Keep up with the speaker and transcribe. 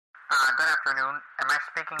Good afternoon. Am I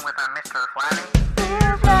speaking with Mr. Flatty?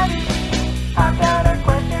 Dear Flatty, I've got a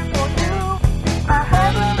question for you. I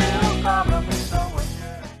have a little problem, so what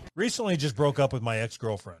should Recently just broke up with my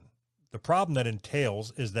ex-girlfriend. The problem that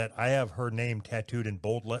entails is that I have her name tattooed in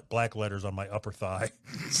bold black letters on my upper thigh.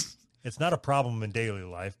 It's not a problem in daily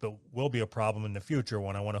life, but will be a problem in the future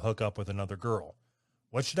when I want to hook up with another girl.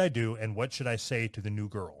 What should I do, and what should I say to the new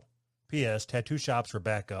girl? P.S. Tattoo shops are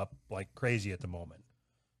back up like crazy at the moment.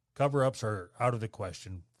 Cover-ups are out of the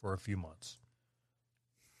question for a few months.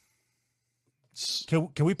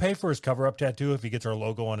 Can we pay for his cover-up tattoo if he gets our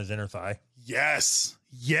logo on his inner thigh? Yes.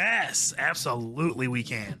 Yes, absolutely we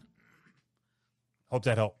can. Hope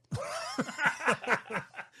that helped.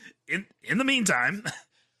 In the meantime,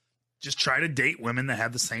 just try to date women that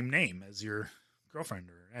have the same name as your girlfriend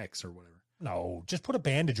or ex or whatever. No, just put a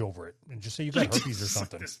bandage over it and just say you got herpes or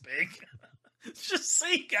something. This big. Just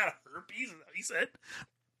say you got herpes, is that what he said?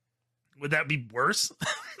 Would that be worse?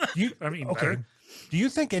 I mean, okay. better? Do you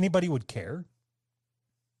think anybody would care?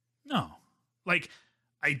 No. Like,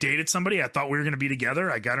 I dated somebody. I thought we were going to be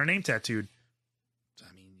together. I got her name tattooed.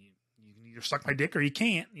 I mean, you can either suck my dick or you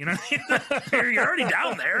can't. You know, you're already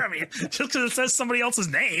down there. I mean, just because it says somebody else's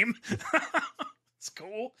name, it's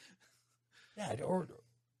cool. Yeah, or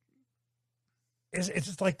it's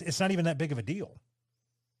just like it's not even that big of a deal.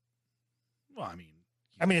 Well, I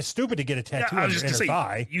mean, it's stupid to get a tattoo I on was your just inner gonna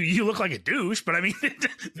thigh. say, you look like a douche, but I mean,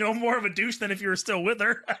 no more of a douche than if you were still with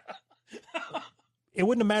her. It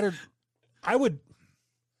wouldn't have mattered. I would.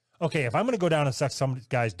 Okay, if I'm going to go down and suck some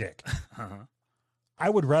guy's dick, I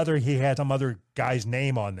would rather he had some other guy's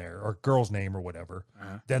name on there or girl's name or whatever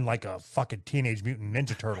than like a fucking Teenage Mutant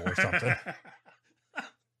Ninja Turtle or something.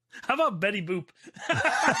 How about Betty Boop?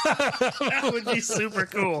 That would be super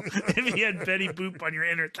cool if you had Betty Boop on your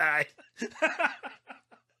inner thigh.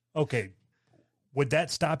 Okay, would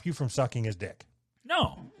that stop you from sucking his dick?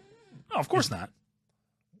 No, of course not.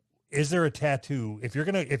 Is there a tattoo? If you're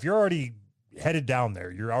already headed down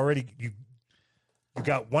there, you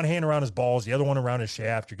got one hand around his balls, the other one around his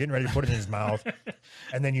shaft. You're getting ready to put it in his mouth,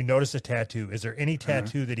 and then you notice a tattoo. Is there any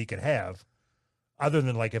tattoo that he could have, other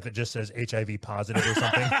than like if it just says HIV positive or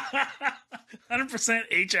something?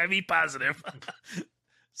 100% HIV positive.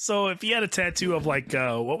 So if he had a tattoo of like,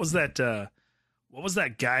 what was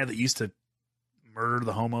that guy that used to murder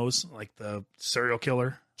the homos, like the serial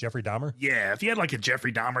killer? Jeffrey Dahmer? Yeah, if he had like a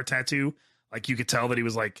Jeffrey Dahmer tattoo, like you could tell that he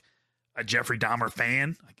was like a Jeffrey Dahmer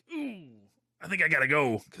fan. Like, ooh, I think I gotta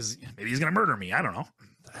go because maybe he's gonna murder me. I don't know.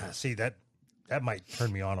 See, that might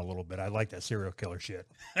turn me on a little bit. I like that serial killer shit.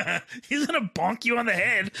 He's gonna bonk you on the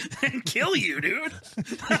head and kill you, dude.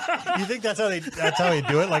 You think that's how they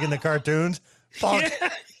do it, like in the cartoons? Bonk. Yeah.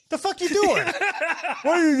 The fuck you doing?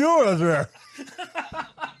 What are you doing out there?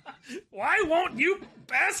 Why won't you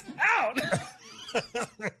pass out?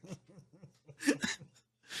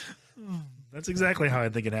 That's exactly how I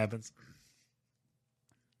think it happens.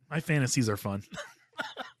 My fantasies are fun.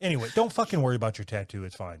 Anyway, don't fucking worry about your tattoo.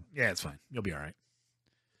 It's fine. Yeah, it's fine. You'll be all right.